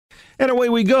And away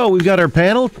we go. We've got our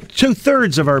panel.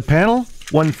 2/3 of our panel.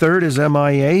 1/3 is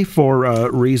MIA for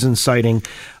reasons citing,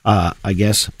 I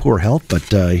guess, poor health. But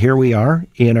here we are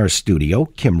in our studio.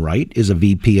 Kim Wright is a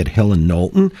VP at Hill and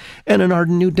Knowlton and an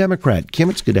ardent New Democrat.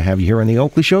 Kim, it's good to have you here on the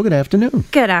Oakley Show. Good afternoon.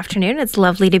 Good afternoon. It's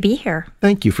lovely to be here.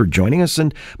 Thank you for joining us.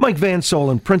 And Mike Van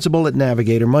Soelen, principal at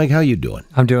Navigator. Mike, how you doing?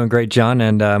 I'm doing great, John.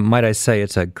 And might I say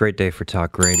it's a great day for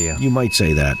talk radio. You might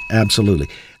say that. Absolutely.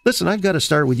 Listen, I've got to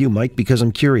start with you, Mike, because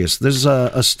I'm curious. There's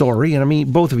a story, and I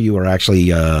mean, both of you are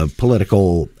actually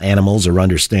political animals or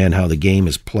understand how the game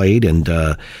is played, and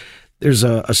there's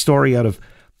a story out of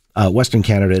Western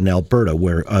Canada and Alberta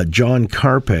where John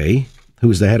Carpe,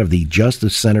 who is the head of the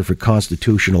Justice Center for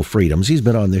Constitutional Freedoms, he's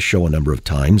been on this show a number of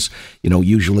times,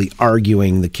 usually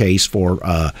arguing the case for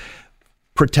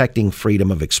protecting freedom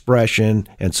of expression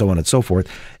and so on and so forth.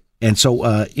 And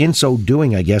so in so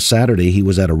doing, I guess Saturday he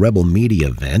was at a Rebel Media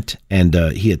event, and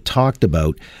he had talked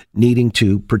about needing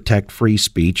to protect free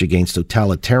speech against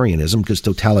totalitarianism, because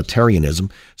totalitarianism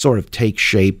sort of takes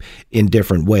shape in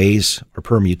different ways or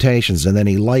permutations. And then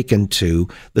he likened to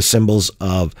the symbols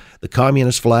of the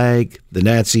communist flag, the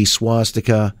Nazi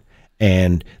swastika,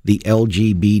 and the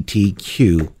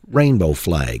LGBTQ rainbow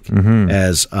flag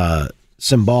as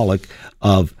symbolic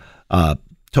of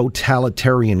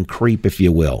totalitarian creep, if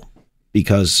you will.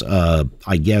 Because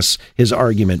I guess his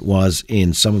argument was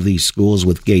in some of these schools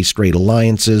with gay-straight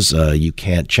alliances, you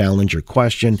can't challenge or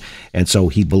question. And so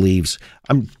he believes,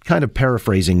 I'm kind of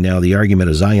paraphrasing now the argument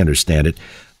as I understand it.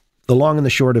 The long and the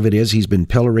short of it is he's been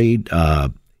pilloried.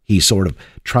 He sort of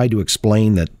tried to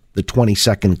explain that the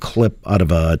 20-second clip out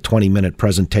of a 20-minute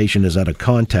presentation is out of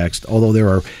context, although there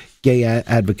are gay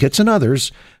advocates and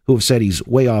others who have said he's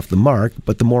way off the mark,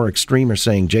 but the more extreme are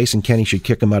saying Jason Kenney should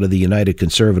kick him out of the United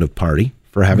Conservative Party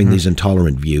for having these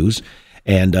intolerant views.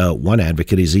 And one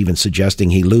advocate is even suggesting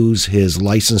he lose his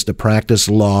license to practice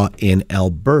law in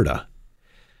Alberta.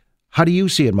 How do you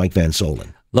see it, Mike Van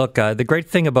Soelen? Look, the great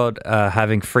thing about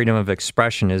having freedom of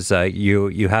expression is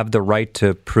you have the right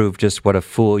to prove just what a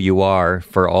fool you are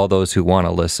for all those who want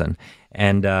to listen.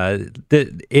 And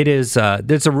there's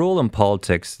a rule in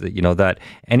politics that, that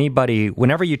anybody,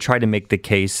 whenever you try to make the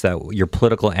case that your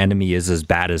political enemy is as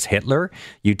bad as Hitler,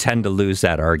 you tend to lose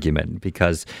that argument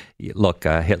because, look,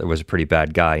 Hitler was a pretty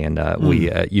bad guy, and we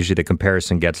usually the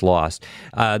comparison gets lost.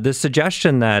 The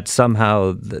suggestion that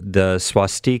somehow the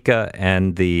swastika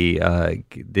and the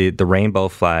rainbow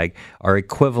flag are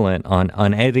equivalent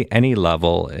on any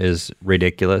level is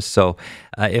ridiculous. So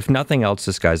if nothing else,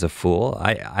 this guy's a fool.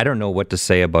 I don't know what to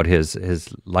say about his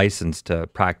license to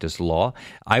practice law.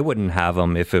 I wouldn't have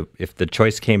him if the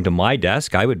choice came to my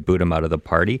desk. I would boot him out of the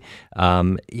party.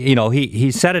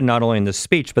 He said it not only in the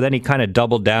speech, but then he kind of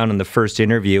doubled down in the first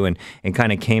interview and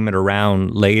kind of came it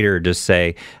around later to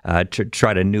say to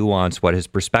try to nuance what his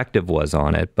perspective was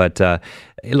on it. But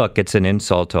look, it's an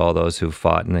insult to all those who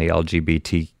fought in the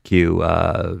LGBTQ,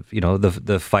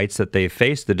 the fights that they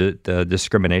faced, the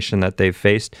discrimination that they've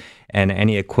faced, and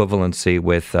any equivalency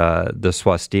with the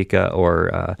swastika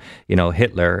or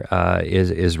Hitler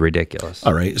is ridiculous.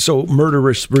 All right, so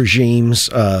murderous regimes,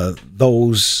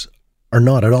 those are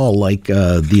not at all like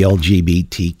the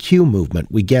LGBTQ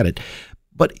movement. We get it.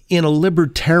 But in a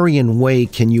libertarian way,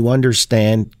 can you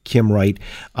understand, Kim Wright,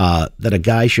 that a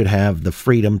guy should have the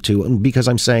freedom to, because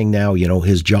I'm saying now,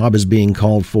 his job is being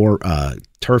called for,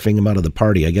 turfing him out of the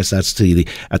party. I guess that's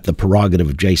at the prerogative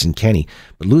of Jason Kenney.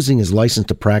 But losing his license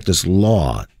to practice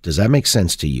law, does that make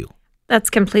sense to you?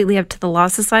 That's completely up to the Law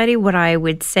Society. What I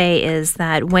would say is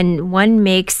that when one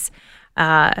makes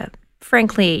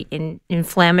frankly,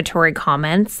 inflammatory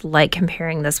comments like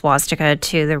comparing the swastika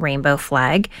to the rainbow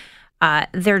flag,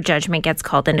 their judgment gets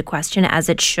called into question, as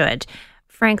it should.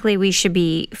 Frankly, we should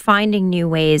be finding new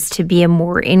ways to be a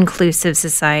more inclusive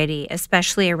society,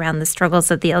 especially around the struggles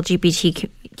that the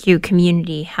LGBTQ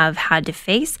community have had to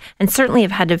face, and certainly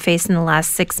have had to face in the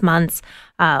last 6 months,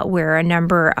 where a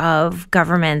number of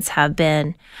governments have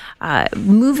been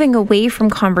moving away from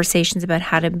conversations about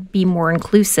how to be more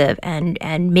inclusive and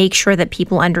make sure that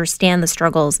people understand the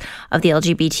struggles of the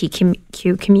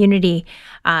LGBTQ community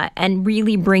and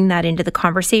really bring that into the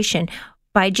conversation.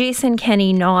 By Jason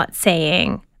Kenney not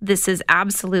saying this is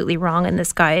absolutely wrong and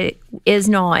this guy is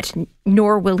not,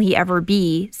 nor will he ever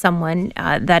be someone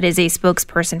that is a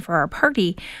spokesperson for our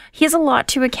party, he has a lot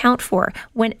to account for.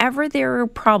 Whenever there are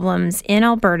problems in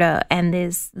Alberta and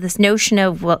this notion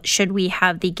of, well, should we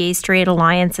have the gay-straight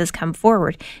alliances come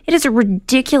forward, it is a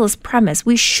ridiculous premise.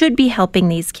 We should be helping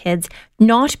these kids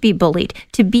not be bullied,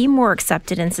 to be more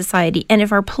accepted in society. And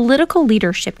if our political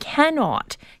leadership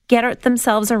cannot get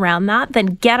themselves around that, then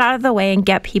get out of the way and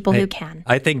get people who can.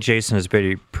 I think Jason is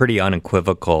pretty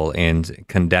unequivocal in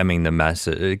condemning the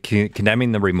message,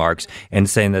 condemning the remarks, and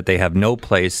saying that they have no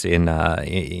place in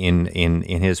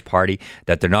his party,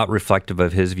 that they're not reflective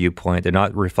of his viewpoint, they're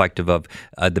not reflective of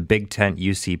the Big Tent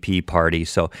UCP party.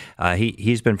 So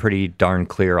he's been pretty darn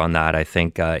clear on that, I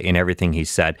think, in everything he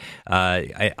said.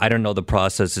 I don't know the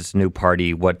process. It's a new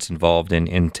party, what's involved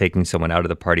in taking someone out of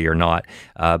the party or not.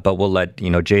 But we'll let,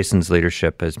 Jason's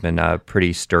leadership has been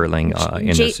pretty sterling in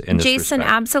this Jason respect.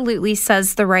 Absolutely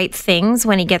says the right things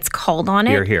when he gets called on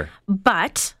it. Here.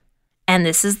 But, and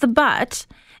this is the but,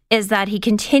 is that he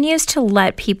continues to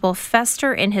let people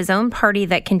fester in his own party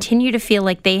that continue to feel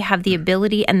like they have the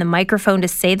ability and the microphone to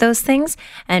say those things.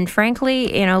 And frankly,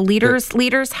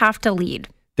 leaders have to lead.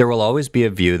 There will always be a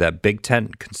view that Big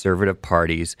Tent conservative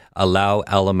parties allow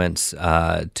elements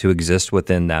to exist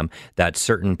within them that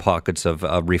certain pockets of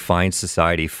refined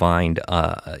society find,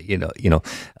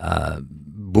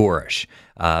 boorish.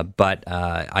 But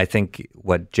I think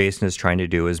what Jason is trying to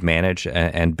do is manage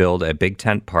and build a Big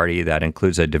Tent party that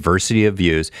includes a diversity of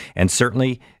views, and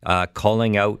certainly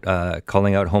calling out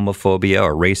homophobia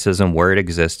or racism where it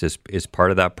exists is part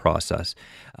of that process.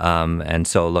 And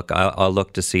so, look, I'll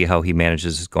look to see how he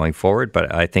manages this going forward,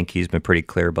 but I think he's been pretty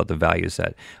clear about the values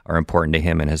that are important to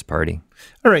him and his party.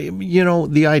 All right,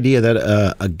 the idea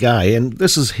that a guy, and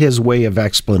this is his way of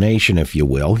explanation, if you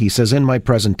will, he says, in my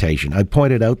presentation, I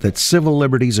pointed out that civil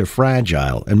liberties are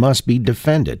fragile and must be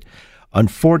defended.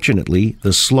 Unfortunately,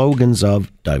 the slogans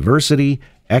of diversity,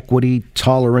 equity,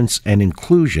 tolerance, and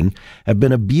inclusion have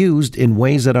been abused in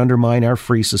ways that undermine our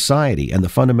free society and the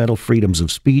fundamental freedoms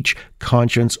of speech,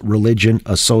 conscience, religion,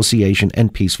 association,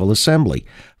 and peaceful assembly.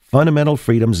 Fundamental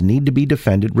freedoms need to be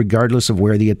defended regardless of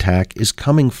where the attack is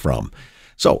coming from.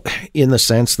 So, in the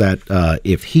sense that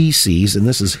if he sees, and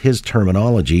this is his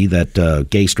terminology, that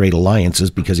gay-straight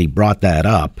alliances, because he brought that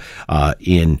up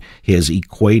in his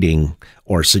equating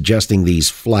or suggesting these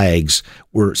flags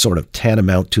were sort of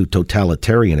tantamount to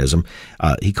totalitarianism,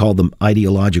 he called them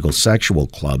ideological sexual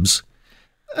clubs.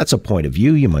 That's a point of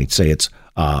view. You might say it's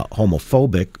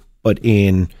homophobic, but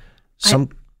in some...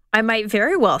 I might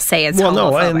very well say it's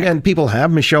homophobic. Well, no, and people have.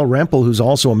 Michelle Rempel, who's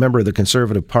also a member of the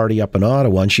Conservative Party up in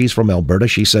Ottawa, and she's from Alberta.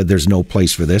 She said there's no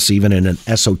place for this, even in an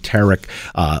esoteric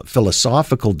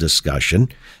philosophical discussion.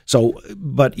 So,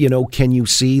 but, can you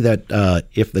see that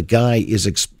if the guy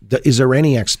is there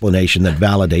any explanation that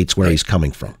validates where he's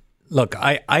coming from? Look,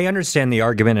 I understand the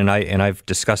argument, and I've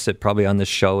discussed it probably on this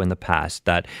show in the past,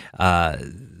 that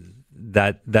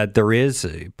that there is,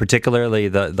 particularly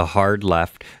the hard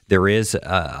left, there is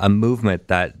a movement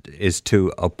that is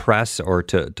to oppress or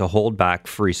to hold back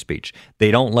free speech.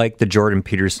 They don't like the Jordan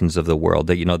Petersons of the world.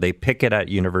 They pick it at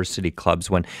university clubs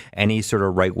when any sort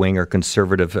of right-wing or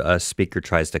conservative speaker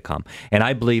tries to come. And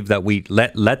I believe that we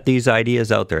let these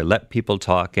ideas out there, let people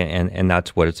talk, and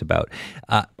that's what it's about.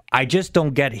 I just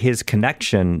don't get his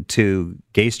connection to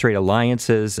gay-straight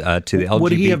alliances, to the LGBT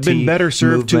Would he have been better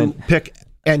served movement. to pick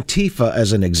Antifa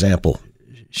as an example?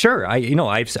 Sure,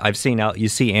 I've seen you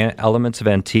see elements of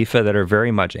Antifa that are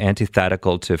very much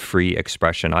antithetical to free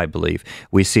expression. I believe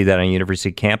we see that on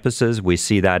university campuses. We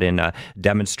see that in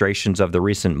demonstrations of the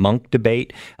recent Monk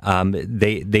debate.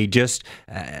 They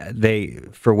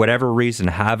for whatever reason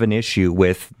have an issue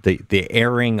with the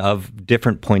airing of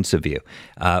different points of view.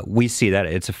 We see that,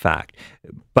 it's a fact,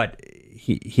 but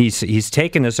he's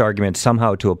taken this argument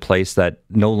somehow to a place that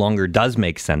no longer does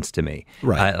make sense to me.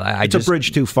 Right. It's a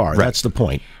bridge too far. Right. That's the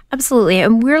point. Absolutely.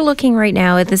 And we're looking right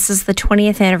now, this is the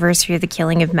 20th anniversary of the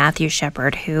killing of Matthew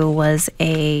Shepard, who was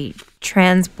a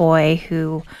trans boy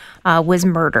who was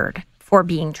murdered for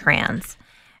being trans.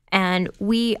 And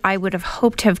I would have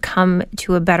hoped to have come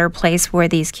to a better place where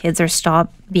these kids are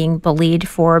stopped being bullied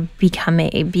for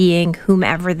being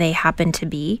whomever they happen to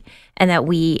be, and that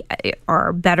we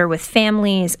are better with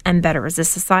families and better as a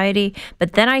society.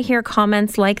 But then I hear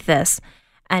comments like this,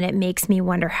 and it makes me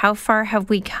wonder, how far have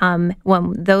we come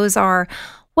when those are,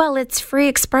 well, it's free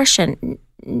expression.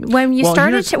 When you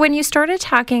start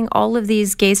attacking all of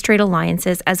these gay-straight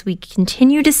alliances, as we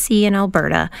continue to see in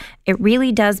Alberta, it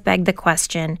really does beg the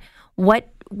question: what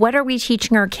are we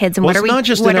teaching our kids? And it's not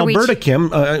just in Alberta,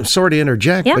 Kim. Sorry to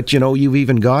interject, but you've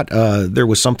even got there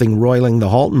was something roiling the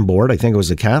Halton board. I think it was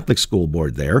the Catholic school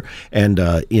board there, and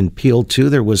in Peel too,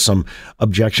 there was some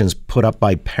objections put up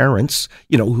by parents,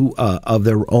 who of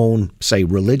their own, say,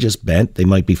 religious bent. They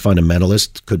might be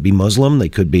fundamentalist, could be Muslim, they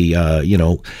could be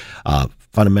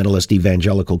fundamentalist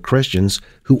evangelical Christians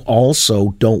who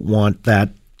also don't want that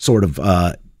sort of...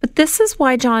 But this is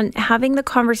why, John, having the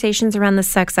conversations around the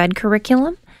sex ed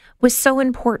curriculum, was so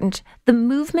important. The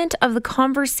movement of the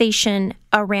conversation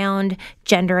around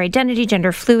gender identity,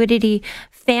 gender fluidity,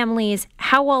 families,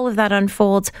 how all of that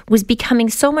unfolds was becoming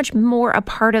so much more a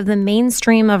part of the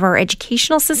mainstream of our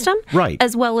educational system, right,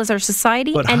 as well as our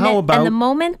society. But and the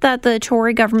moment that the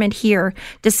Tory government here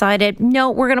decided, no,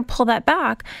 we're going to pull that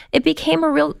back, that became a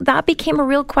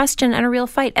real question and a real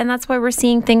fight. And that's why we're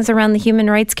seeing things around the Human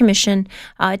Rights Commission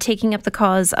taking up the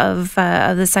cause of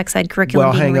the sex ed curriculum.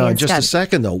 Well, hang on just a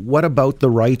second, though. What about the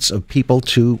rights of people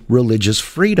to religious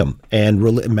freedom and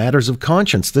matters of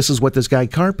conscience? This is what this guy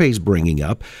Carpe is bringing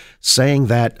up, saying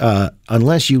that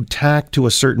unless you tack to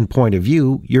a certain point of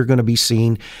view, you're going to be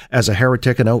seen as a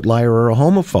heretic, an outlier, or a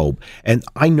homophobe. And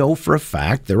I know for a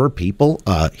fact there are people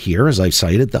here, as I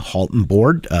cited, the Halton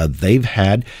board, they've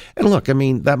had, and look, I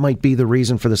mean, that might be the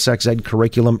reason for the sex ed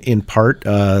curriculum in part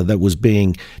that was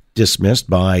being dismissed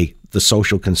by the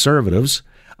social conservatives.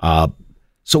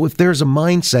 So if there's a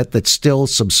mindset that still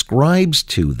subscribes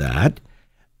to that,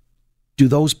 do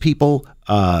those people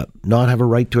not have a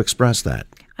right to express that?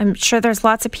 I'm sure there's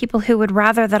lots of people who would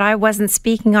rather that I wasn't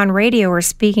speaking on radio or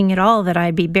speaking at all, that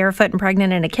I'd be barefoot and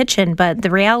pregnant in a kitchen. But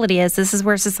the reality is this is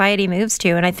where society moves to.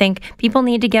 And I think people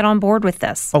need to get on board with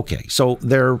this. Okay, so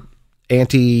they're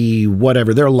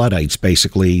anti-whatever. They're Luddites,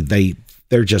 basically.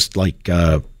 They're just like,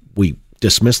 we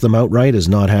dismiss them outright as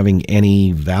not having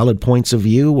any valid points of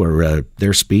view, or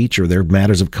their speech or their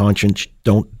matters of conscience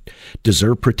don't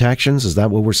deserve protections. Is that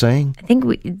what we're saying? I think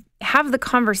we have the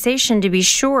conversation, to be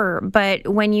sure, but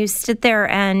when you sit there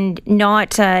and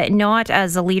not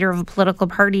as a leader of a political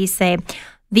party say,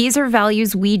 these are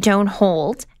values we don't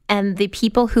hold, and the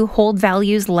people who hold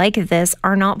values like this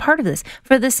are not part of this.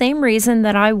 For the same reason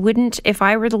that I wouldn't, if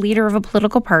I were the leader of a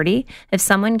political party, if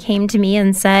someone came to me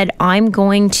and said, I'm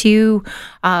going to,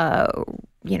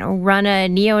 run a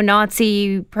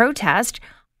neo-Nazi protest,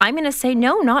 I'm going to say,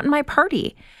 no, not in my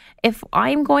party. If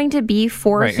I'm going to be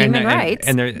for human rights,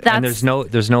 there's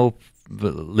no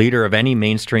leader of any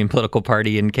mainstream political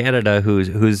party in Canada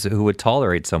who would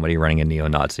tolerate somebody running a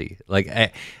neo-Nazi.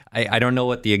 Like, I don't know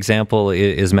what the example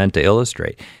is meant to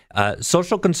illustrate.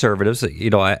 Social conservatives,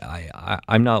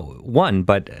 I'm not one,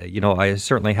 but I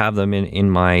certainly have them in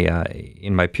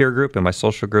my peer group, in my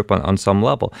social group on some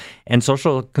level. And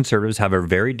social conservatives have a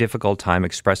very difficult time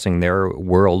expressing their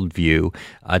worldview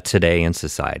today in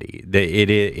society. It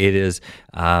is.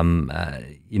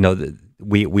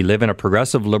 We live in a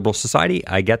progressive liberal society.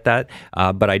 I get that.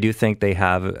 But I do think they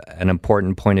have an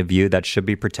important point of view that should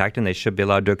be protected, and they should be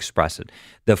allowed to express it.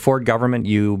 The Ford government,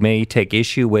 you may take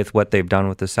issue with what they've done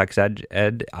with the sex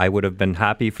ed. I would have been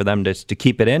happy for them to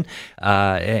keep it in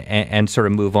and sort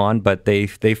of move on. But they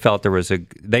felt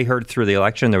they heard through the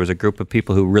election there was a group of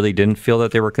people who really didn't feel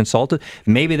that they were consulted.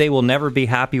 Maybe they will never be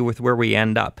happy with where we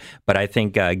end up. But I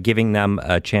think giving them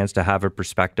a chance to have a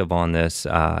perspective on this,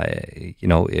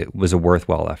 it was a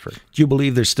worthwhile effort. Do you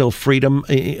believe there's still freedom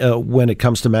when it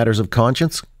comes to matters of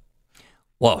conscience?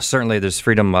 Well, certainly there's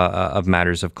freedom of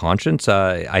matters of conscience.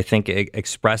 I think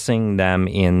expressing them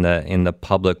in the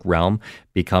public realm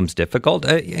becomes difficult.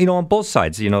 On both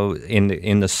sides.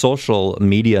 In the social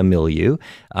media milieu,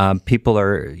 people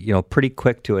are pretty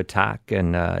quick to attack,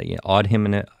 and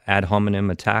ad hominem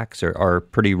attacks are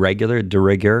pretty regular, de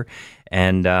rigueur.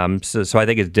 And so I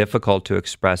think it's difficult to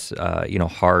express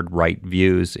hard right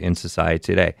views in society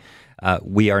today.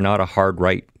 We are not a hard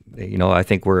right. I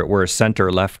think we're a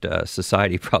center-left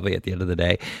society probably at the end of the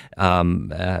day.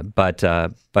 But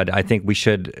I think we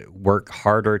should work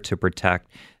harder to protect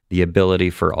the ability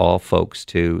for all folks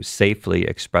to safely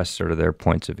express sort of their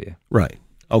points of view. Right.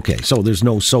 Okay, so there's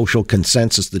no social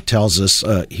consensus that tells us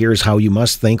here's how you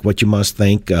must think, what you must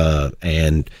think,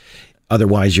 and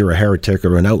otherwise you're a heretic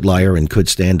or an outlier and could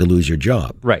stand to lose your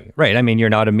job. Right. I mean, you're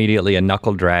not immediately a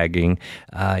knuckle-dragging,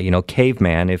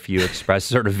 caveman if you express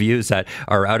sort of views that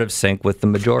are out of sync with the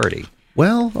majority.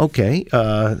 Well, okay,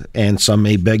 and some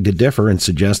may beg to differ and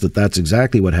suggest that that's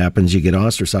exactly what happens. You get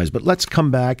ostracized. But let's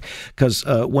come back, because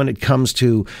when it comes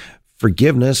to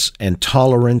forgiveness and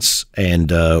tolerance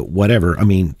and whatever, I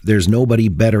mean, there's nobody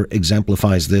better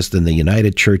exemplifies this than the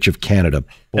United Church of Canada.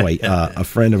 Boy, a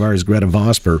friend of ours, Greta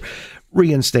Vosper,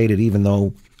 reinstated, even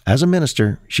though as a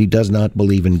minister, she does not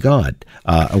believe in God.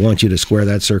 I want you to square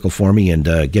that circle for me and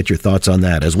get your thoughts on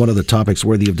that as one of the topics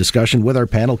worthy of discussion with our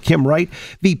panel, Kim Wright,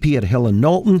 VP at Hill and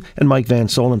Knowlton, and Mike Van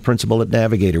Soelen, Principal at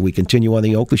Navigator. We continue on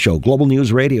The Oakley Show, Global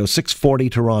News Radio, 640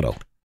 Toronto.